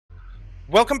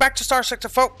Welcome back to Starsector,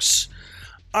 folks.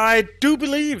 I do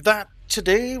believe that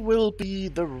today will be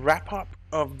the wrap-up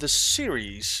of the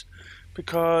series,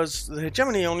 because the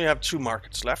Hegemony only have two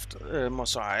markets left,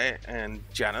 Mosai and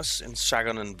Janus in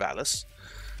Sagon and Valis.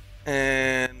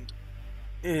 And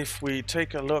if we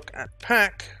take a look at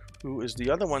Pack, who is the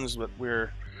other ones that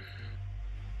we're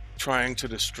trying to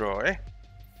destroy,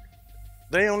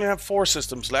 they only have 4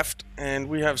 systems left, and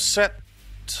we have set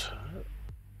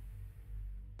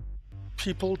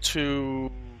people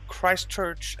to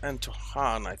Christchurch and to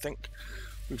Han. I think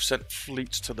we've sent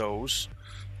fleets to those.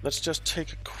 Let's just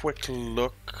take a quick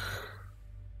look.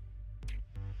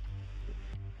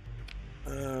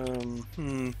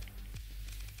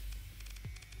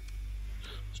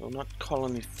 So not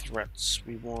colony threats.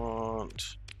 We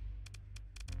want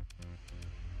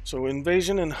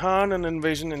invasion in Han and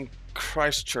invasion in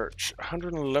Christchurch.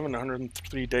 111,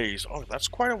 103 days. Oh, that's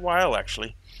quite a while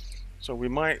actually. So we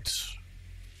might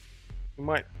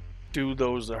do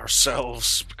those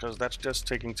ourselves, because that's just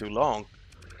taking too long.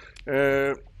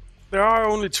 There are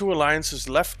only 2 alliances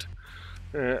left.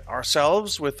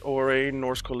 Ourselves with ORA,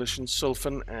 Norse Coalition,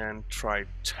 Sulfan, and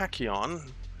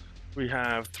Tritachyon. We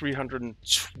have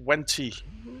 320,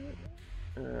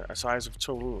 a size of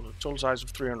total size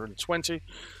of 320.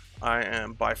 I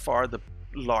am by far the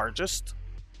largest.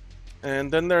 And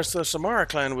then there's the Samara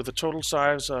clan with a total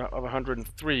size of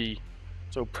 103.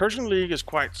 So Persian League is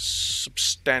quite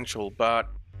substantial, but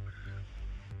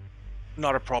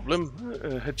not a problem.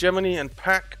 Hegemony and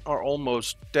Pack are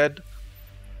almost dead,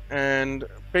 and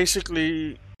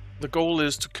basically the goal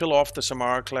is to kill off the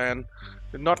Samara clan,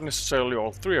 not necessarily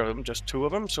all 3 of them, just 2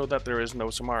 of them, so that there is no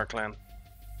Samara clan.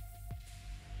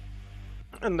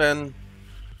 And then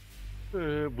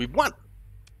we won.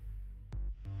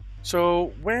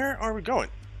 So where are we going?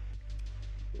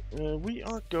 We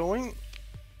are going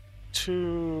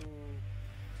to,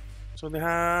 so they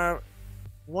have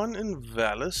one in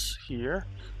Valis here,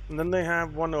 and then they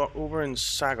have one over in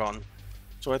Sagon.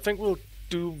 So I think we'll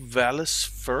do Valis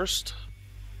first.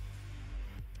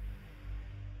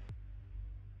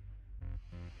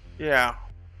 Yeah,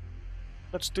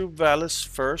 let's do Valis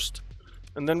first,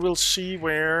 and then we'll see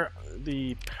where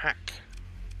the Pack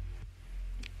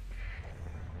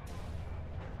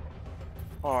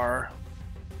are.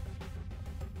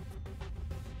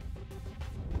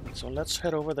 So let's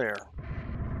head over there.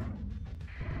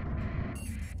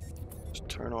 Just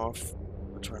turn off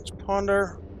the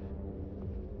transponder.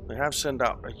 They have sent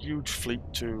out a huge fleet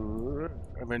to,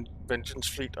 Vengeance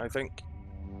fleet, I think.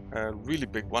 A really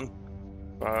big one,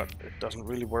 but it doesn't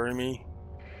really worry me.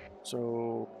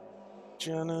 So,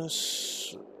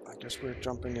 Janus, I guess we're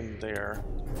jumping in there.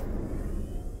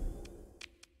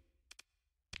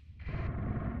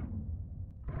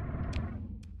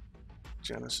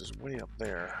 Janus is way up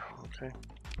there. Okay.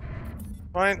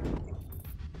 Fine.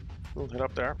 We'll head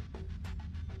up there.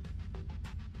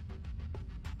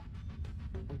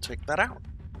 We'll take that out.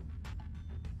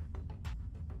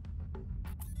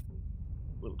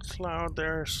 Little cloud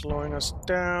there slowing us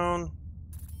down.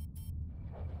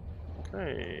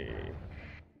 Okay.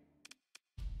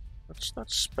 That's that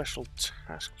special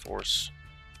task force.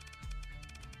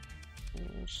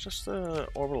 It's just the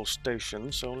orbital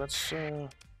station, so let's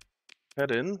head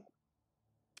in. You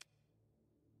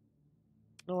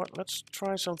know what, let's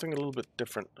try something a little bit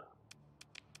different.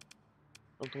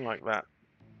 Something like that.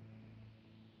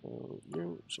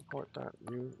 You support that,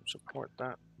 you support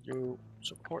that, you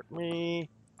support me.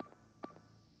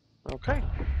 Okay,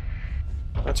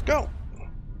 let's go.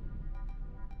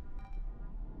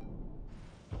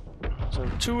 So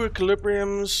 2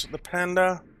 equilibriums, the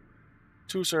Panda,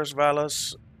 2 Ceres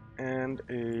Valis, and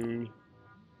a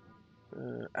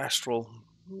Astral.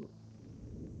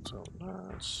 So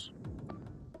let's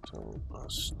tell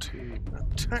us to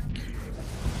attack.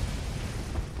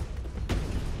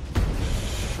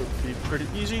 Should be pretty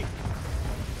easy.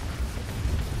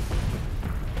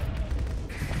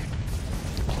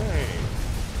 Okay.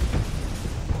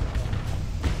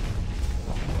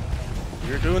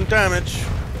 You're doing damage.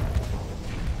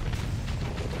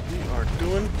 We are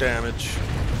doing damage.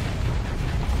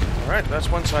 Alright, that's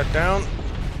one side down.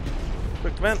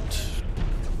 Quick vent.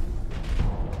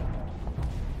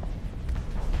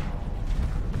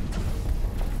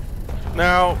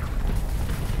 Now,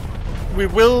 we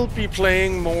will be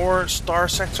playing more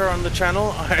Starsector on the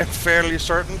channel, I am fairly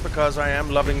certain, because I am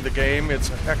loving the game.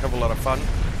 It's a heck of a lot of fun.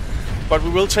 But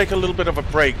we will take a little bit of a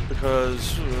break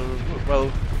because,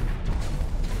 well,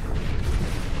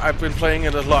 I've been playing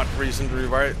it a lot recently,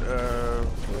 right?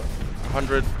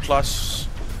 100 plus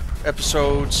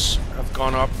episodes have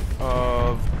gone up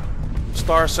of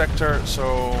Starsector,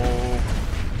 so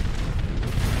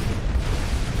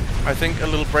I think a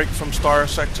little break from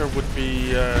Starsector would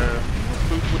be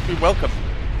welcome.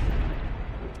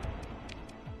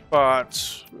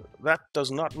 But that does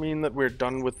not mean that we're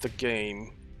done with the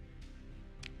game.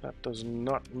 That does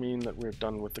not mean that we're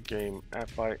done with the game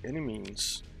by any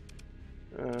means.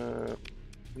 Yeah,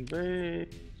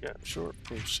 sure,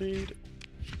 proceed.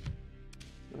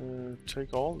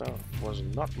 Take all. There was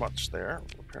not much there.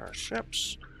 Repair our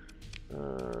ships.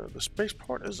 The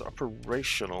spaceport is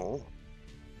operational.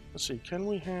 Let's see, can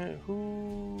we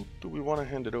who do we want to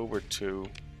hand it over to?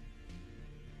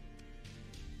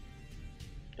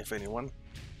 If anyone.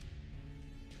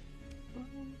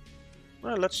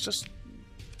 Well, let's just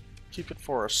keep it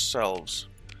for ourselves.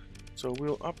 So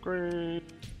we'll upgrade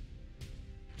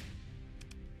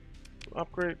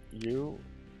you,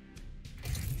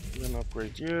 then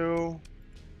upgrade you,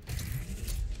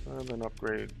 and then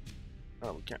upgrade.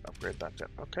 Oh, we can't upgrade that yet.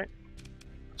 Okay,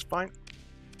 that's fine.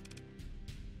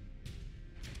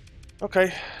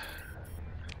 Okay,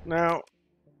 now,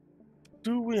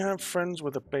 do we have friends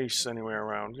with a base anywhere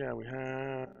around? Yeah, we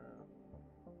have.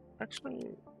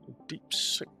 Actually, Deep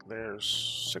Sick.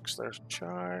 There's 6. There's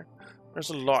Chai.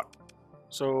 There's a lot.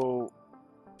 So,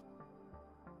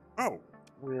 oh,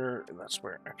 that's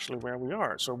actually where we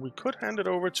are. So we could hand it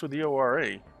over to the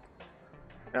ORA.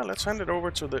 Yeah, let's hand it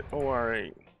over to the ORA.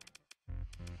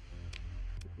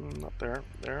 Not there.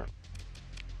 There.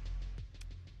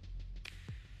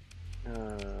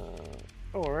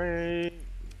 ORA.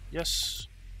 Yes.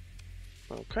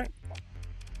 Okay.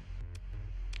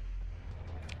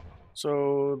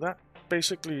 So that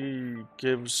basically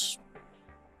gives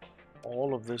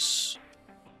all of this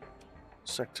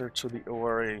sector to the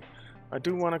ORA. I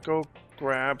do want to go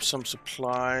grab some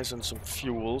supplies and some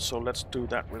fuel, so let's do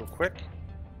that real quick.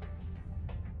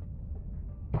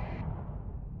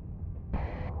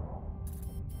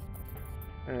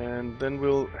 And then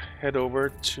we'll head over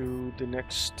to the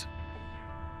next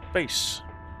base.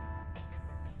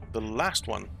 The last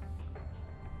one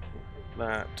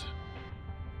that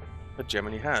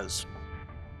Hegemony has.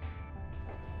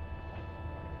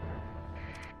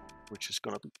 Which is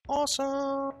gonna be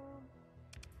awesome!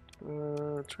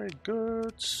 Trade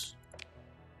goods.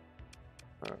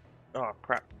 Oh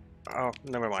crap. Oh,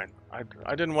 never mind. I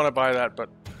didn't want to buy that, but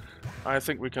I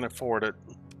think we can afford it.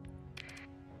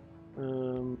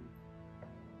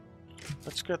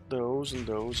 Let's get those and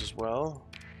those as well.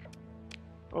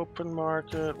 Open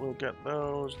market, we'll get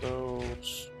those.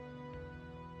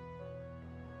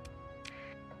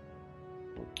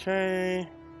 Okay.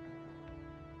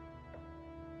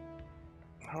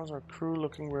 How's our crew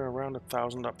looking? We're around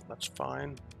 1,000 up. That's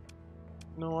fine.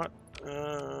 You know what?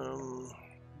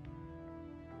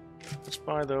 Let's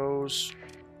buy those.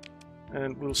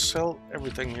 And we'll sell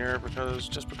everything here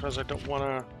because I don't want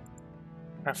to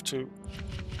have to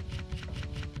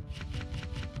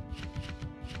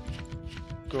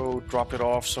go drop it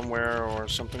off somewhere or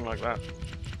something like that.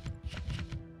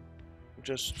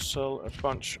 Just sell a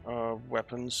bunch of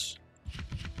weapons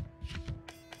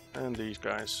and these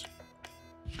guys.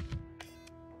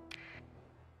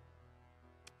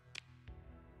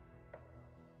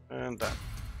 And that.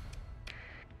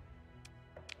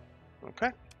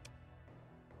 Okay.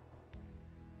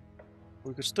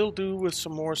 We could still do with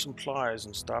some more supplies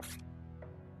and stuff.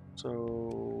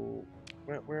 So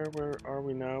where are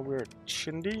we now? We're at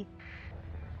Chindi.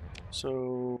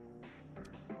 So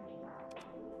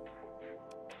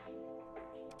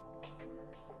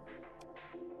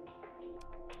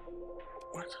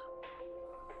what?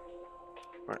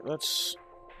 Alright, let's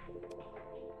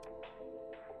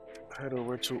head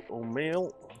over to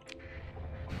O'Mail.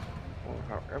 Or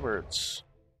however it's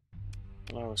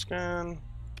allow a scan.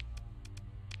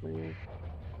 Come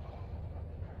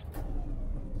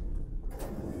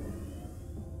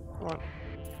on.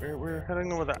 We're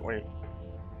heading over that way.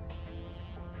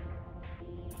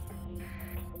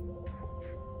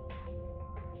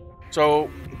 So,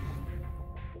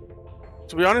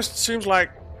 to be honest, it seems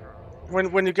like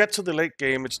when you get to the late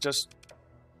game, it's just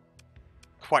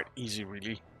quite easy,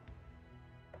 really.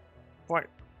 Quite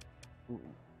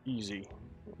easy.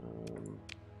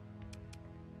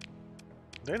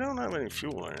 They don't have any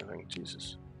fuel or anything,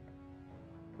 Jesus.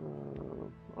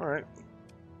 Alright.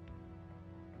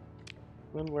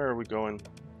 Then where are we going?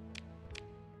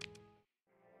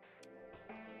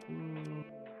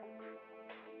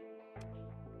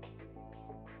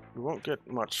 We won't get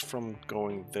much from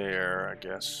going there, I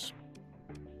guess.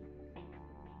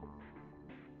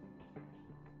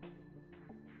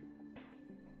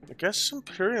 I guess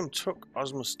Imperium took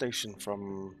Osmo Station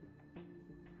from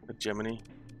Hegemony.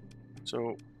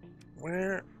 So,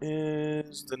 where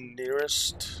is the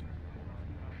nearest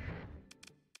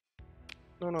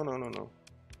No.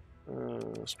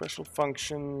 Special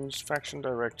functions, faction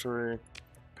directory,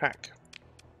 pack.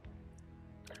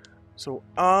 So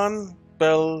on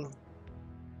Bell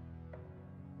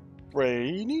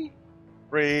Brahini?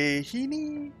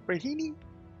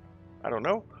 I don't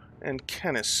know. And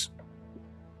Canis.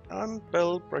 On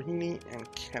Bell Brahini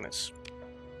and Canis.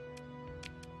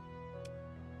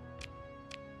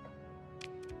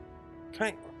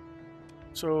 Okay.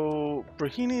 So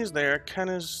Brahini is there,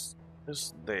 Canis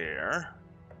is there.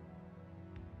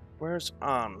 Where's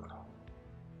An?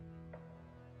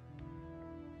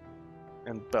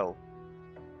 And Bell.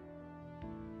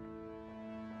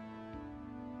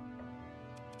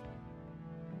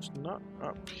 It's not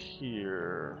up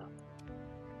here.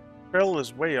 Bell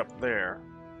is way up there.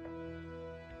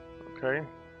 Okay.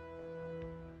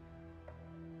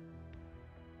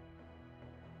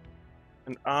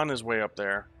 And An is way up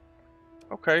there.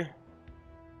 Okay.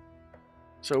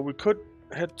 So we could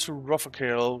head to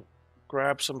Ruffacale,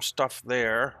 grab some stuff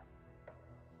there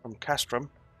from Castrum,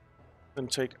 then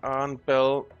take An,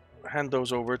 Bell, hand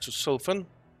those over to Sulfan,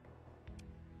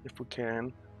 if we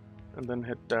can, and then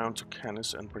head down to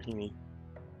Canis and Brahini.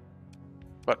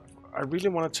 But I really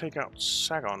want to take out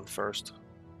Sagon first.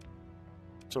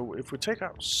 So if we take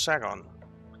out Sagon,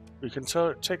 we can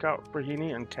take out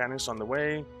Brahini and Canis on the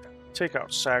way, take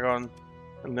out Sagon,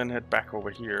 and then head back over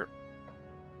here.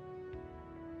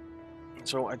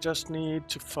 So I just need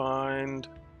to find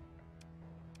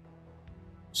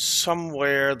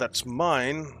somewhere that's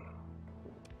mine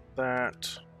that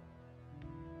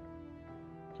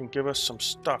can give us some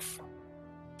stuff.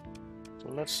 So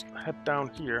let's head down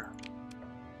here.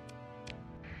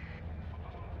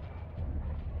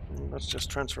 Let's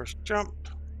just transverse jump.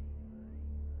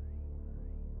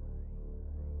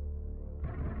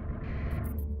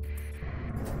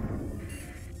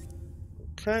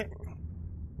 Okay.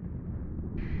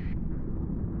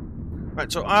 Right,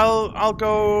 so I'll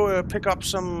go pick up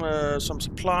some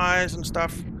supplies and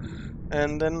stuff,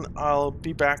 and then I'll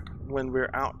be back when we're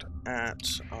out at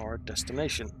our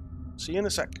destination. See you in a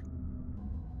sec.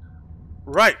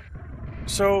 Right,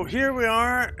 so here we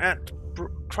are at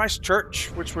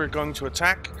Christchurch, which we're going to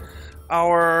attack.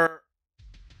 Our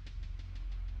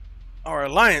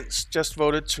alliance just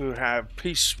voted to have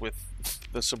peace with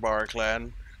the Sabara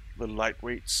clan, the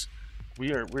lightweights.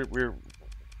 We're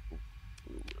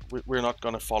not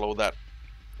going to follow that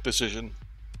decision.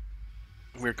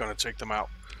 We're going to take them out.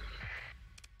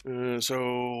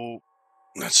 So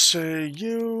let's say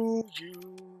you,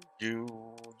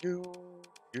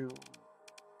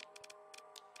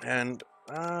 and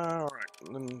all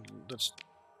right. Then let's.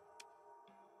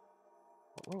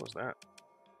 What was that?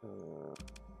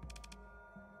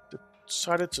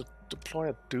 Decided to deploy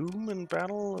a Doom in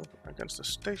battle against the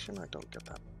station. I don't get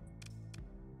that.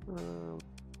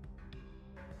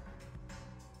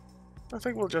 I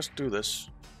think we'll just do this.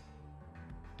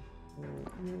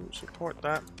 You support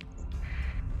that.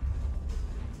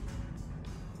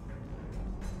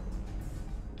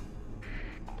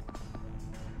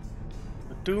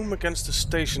 The Doom against the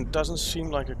station doesn't seem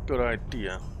like a good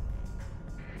idea.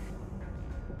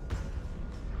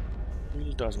 It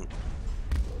really doesn't.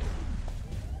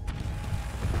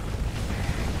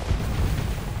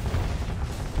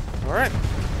 Alright.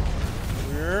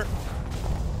 We're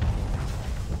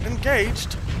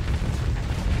engaged.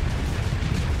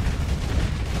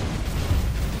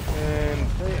 And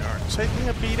they are taking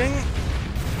a beating.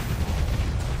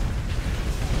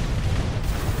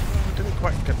 Didn't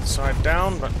quite get the side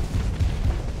down, but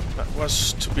that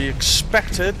was to be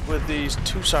expected with these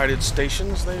two-sided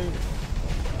stations. They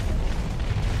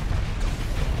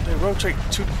rotate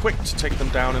too quick to take them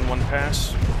down in one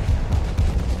pass.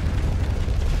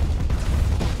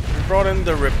 We brought in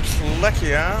the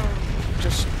Replechia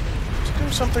just to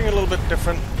do something a little bit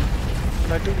different.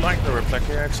 And I do like the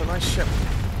Replechia, it's a nice ship.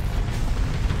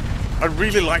 I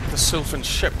really like the Sylphan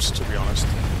ships, to be honest.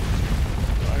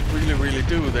 I really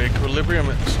do. The equilibrium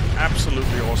is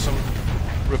absolutely awesome.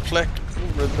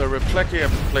 The Replechia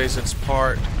plays its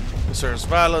part. The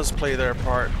Cersvalas play their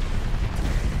part.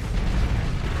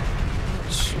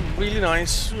 It's really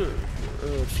nice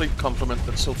fleet complement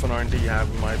that Sylphan R&D have,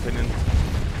 in my opinion.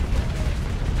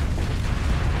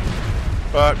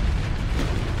 But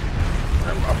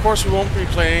of course we won't be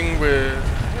playing with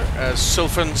as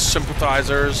Sylphan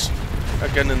sympathizers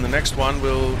again in the next one.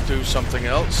 We'll do something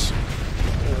else.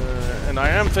 And I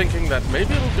am thinking that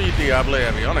maybe it'll be Diable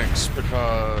Avionics,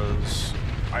 because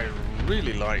I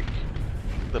really like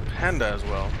the Panda as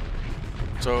well.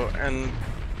 So, and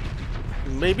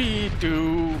maybe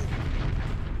do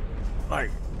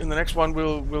like in the next one,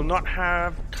 we'll not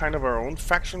have kind of our own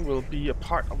faction. We'll be a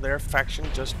part of their faction,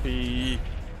 just be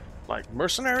like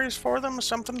mercenaries for them or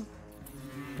something,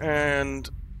 and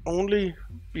only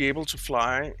be able to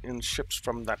fly in ships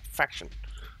from that faction.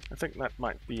 I think that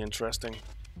might be interesting.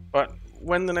 But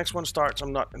when the next one starts,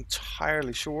 I'm not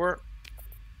entirely sure.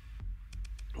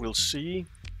 We'll see.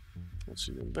 Let's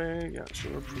see, invade. Yeah,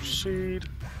 sure, proceed.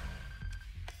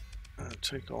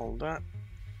 Take all that.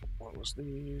 What was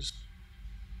these?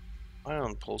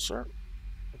 Ion pulsar.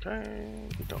 Okay,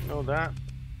 we don't know that.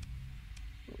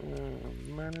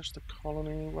 Manage the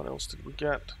colony. What else did we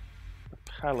get? The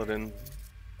paladin.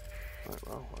 Right,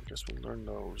 well, I guess we'll learn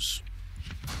those.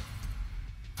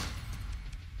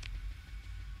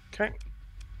 Okay.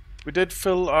 We did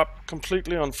fill up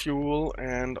completely on fuel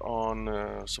and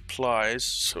on supplies,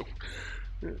 so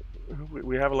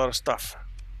we have a lot of stuff.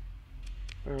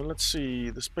 Let's see,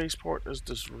 the spaceport is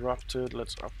disrupted.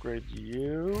 Let's upgrade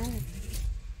you.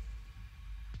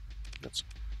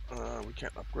 We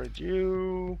can't upgrade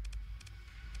you.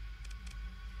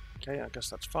 Okay, I guess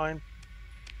that's fine.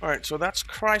 Alright, so that's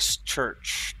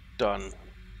Christchurch done.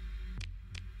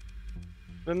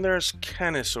 Then there's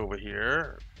Canis over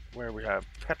here, where we have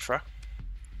Petra.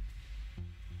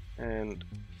 And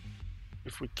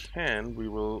if we can, we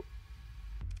will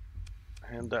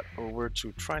hand that over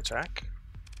to Tritac.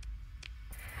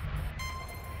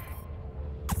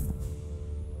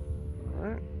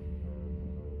 Alright.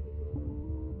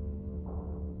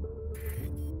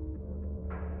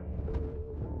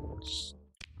 Let's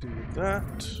do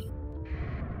that.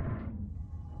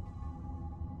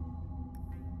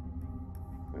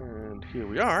 And here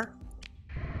we are.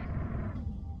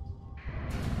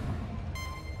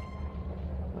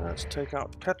 Let's take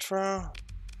out Petra.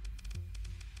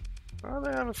 Well,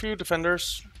 they have a few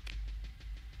defenders.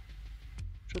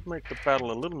 Should make the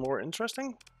battle a little more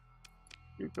interesting.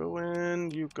 You go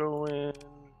in, you go in,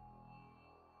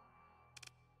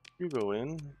 you go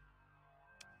in.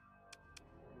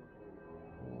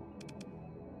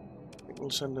 We'll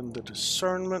send in the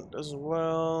discernment as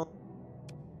well.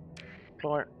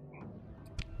 Deploy.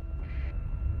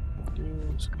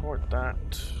 You support that.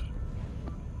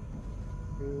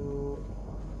 You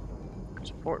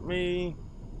support me.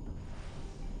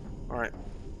 Alright.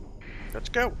 Let's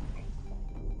go.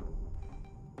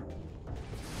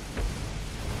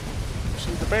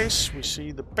 See the base? We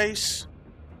see the base.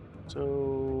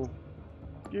 So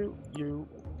you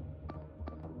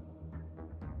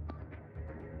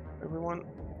everyone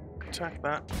attack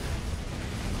that.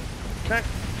 Okay.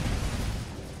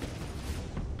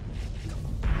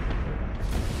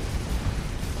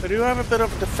 I do have a bit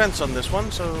of defense on this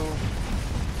one, so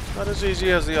not as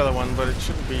easy as the other one, but it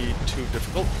shouldn't be too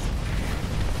difficult.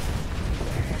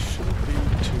 It shouldn't be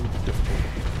too difficult.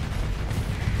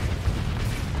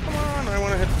 Come on, I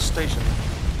want to hit the station.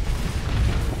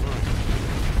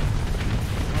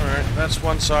 Alright, that's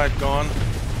one side gone.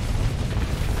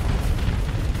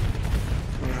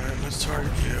 Alright, let's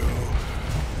target you.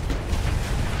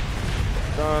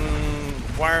 Done.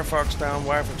 Wirefox down,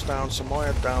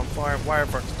 Samoyed down,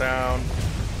 Wirefox down.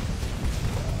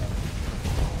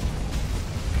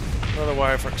 Another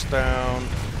Wirefox down.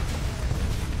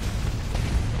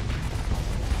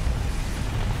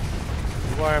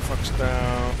 Wirefox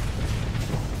down.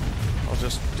 I'll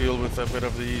just deal with a bit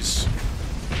of these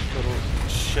little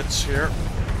shits here.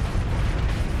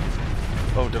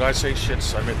 Oh, did I say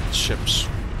shits? I meant ships.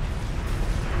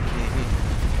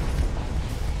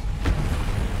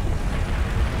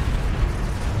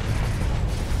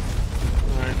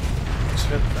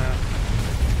 Hit that.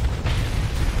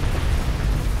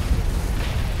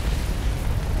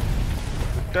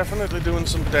 We're definitely doing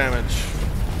some damage.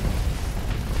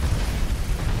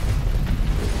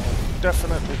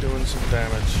 Definitely doing some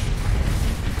damage.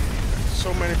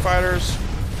 So many fighters.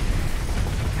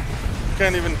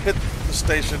 Can't even hit the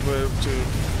station to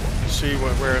see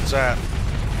where it's at.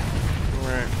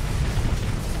 Alright.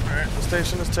 Alright, the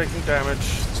station is taking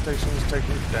damage. The station is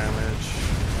taking damage.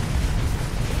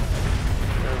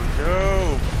 Go!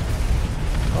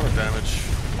 A lot of damage.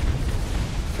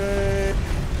 Okay.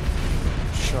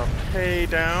 Sharpay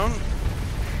down.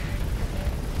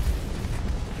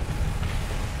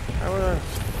 I would have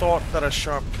thought that a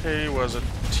Sharpay was a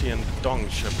Tiandong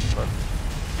ship, but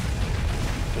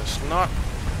guess not.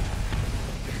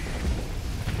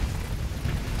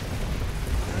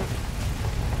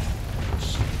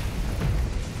 Let's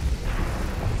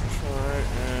try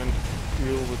and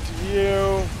deal with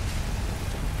you.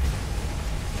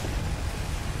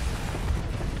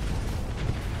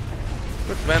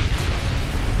 Quick vent.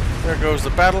 There goes the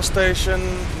battle station.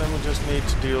 Then we just need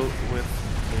to deal with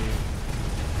the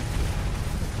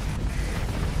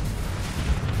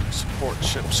support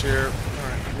ships here.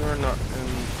 Alright, you're not in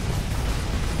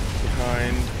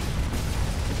behind.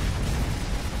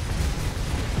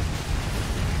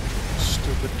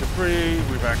 Stupid debris.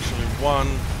 We've actually won.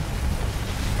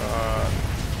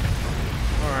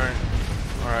 Alright.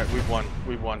 Alright, we've won.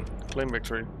 We've won. Claim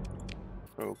victory.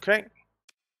 Okay.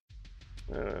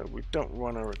 We don't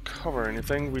want to recover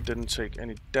anything. We didn't take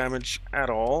any damage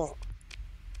at all.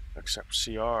 Except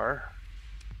CR.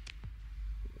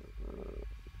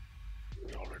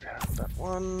 We already have that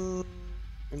one.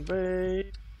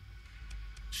 Invade.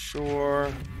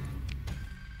 Sure.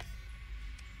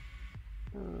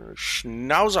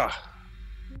 Schnauzer.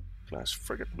 Class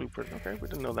frigate blueprint. Okay, we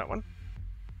didn't know that one.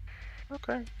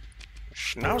 Okay.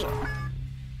 Schnauzer.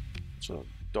 It's a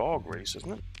dog race,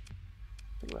 isn't it?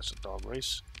 I think that's a dog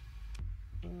race.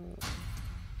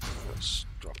 Let's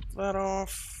drop that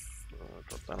off.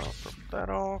 Drop that off. Drop that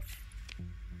off.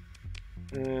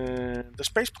 The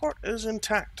spaceport is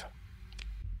intact.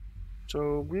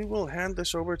 So we will hand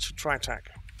this over to TriTac.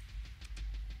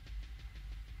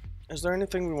 Is there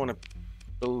anything we want to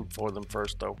build for them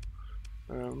first, though?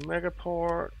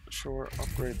 Megaport, sure,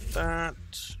 upgrade that.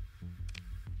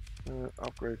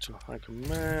 Upgrade to High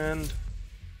Command.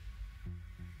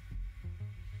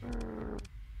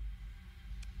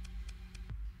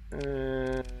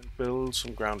 And build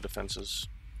some ground defenses.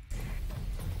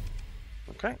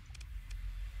 Okay.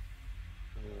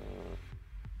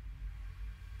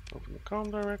 Open the comm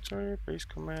directory, base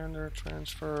commander,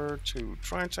 transfer to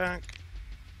TriTac.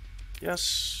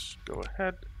 Yes, go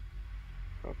ahead.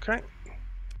 Okay.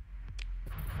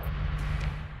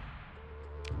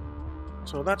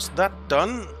 So that's that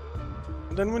done.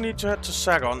 Then we need to head to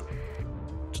Sagon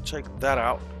to take that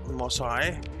out.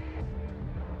 Mosai.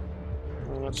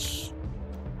 Let's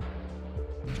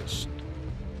just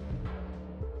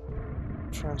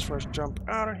transfers jump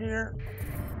out of here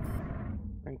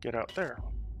and get out there.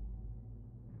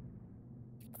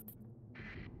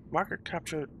 Market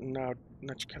capture now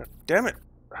Nachiketa. Damn it!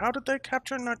 How did they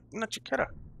capture Nachiketa?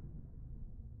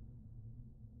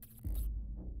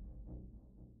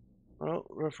 Well,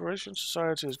 Reformation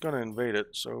Society is gonna invade it,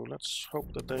 so let's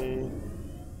hope that they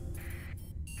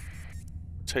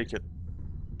take it.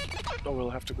 Or we'll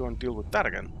have to go and deal with that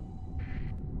again.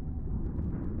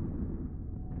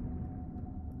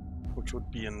 Which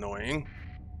would be annoying.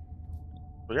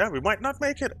 But yeah, we might not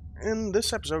make it in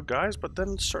this episode, guys, but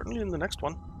then certainly in the next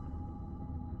one.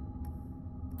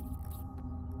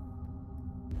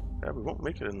 Yeah, we won't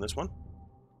make it in this one.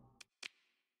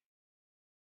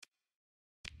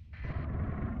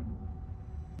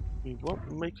 We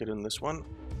won't make it in this one.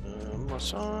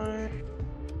 Masai.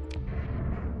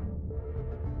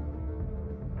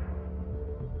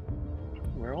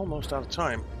 We're almost out of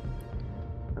time.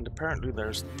 And apparently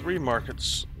there's 3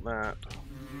 markets that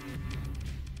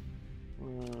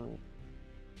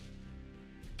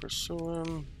pursue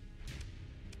him.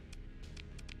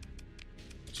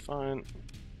 It's fine.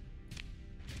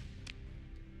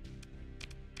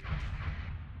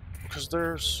 Because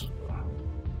there's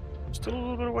still a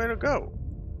little bit of way to go.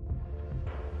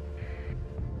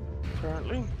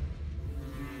 Apparently.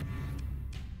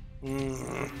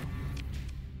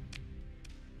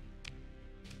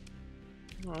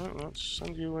 Alright, let's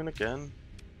send you in again.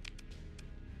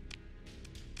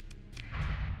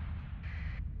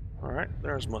 Alright,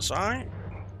 there's Masai.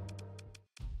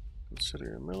 Consider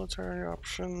your military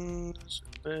options.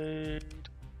 Invade.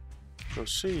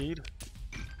 Proceed.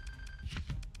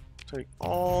 Take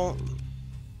all.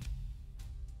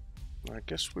 I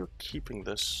guess we're keeping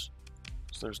this.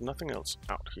 So there's nothing else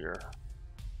out here.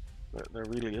 There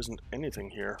really isn't anything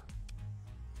here.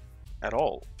 At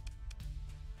all.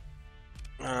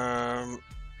 The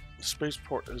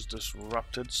spaceport is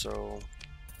disrupted, so...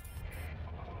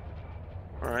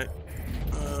 Alright.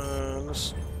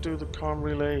 Let's do the comm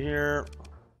relay here.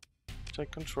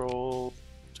 Take control.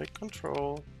 Take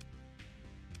control.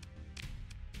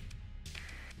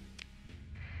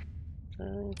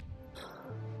 Okay.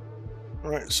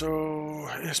 Alright, so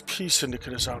ESP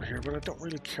Syndicate is out here, but I don't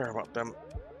really care about them.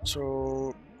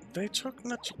 So they took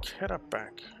Nachiketa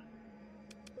back.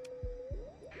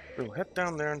 We'll head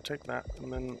down there and take that,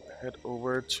 and then head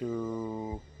over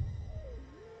to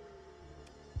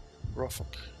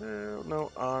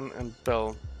An and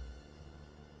Bell.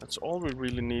 That's all we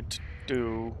really need to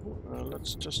do.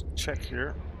 Let's just check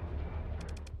here.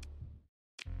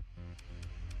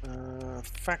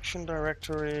 Faction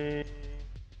directory.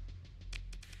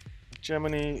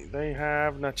 Hegemony, they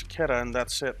have Nachiketa, and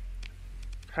that's it.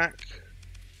 Pack,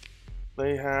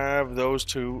 they have those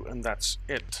 2, and that's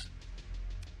it.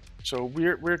 So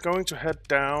we're going to head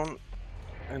down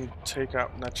and take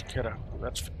out Nachiketa.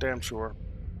 That's for damn sure.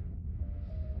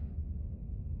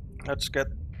 Let's get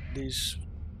these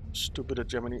stupid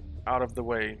Hegemony out of the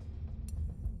way.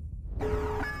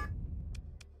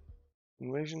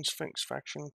 Invasion Sphinx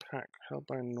faction pack held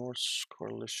by Norse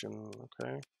coalition.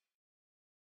 Okay.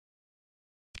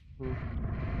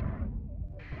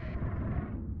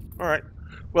 Alright.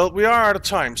 Well, we are out of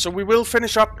time, so we will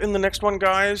finish up in the next one,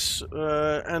 guys.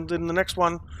 And in the next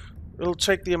one, it'll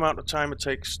take the amount of time it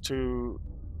takes to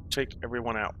take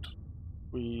everyone out.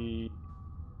 We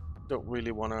don't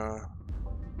really want to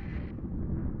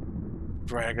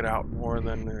drag it out more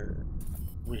than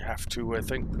we have to, I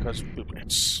think, because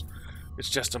it's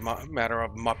just a matter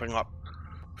of mopping up.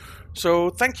 So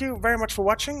thank you very much for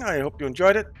watching. I hope you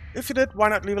enjoyed it. If you did, why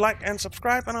not leave a like and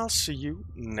subscribe, and I'll see you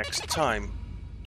next time.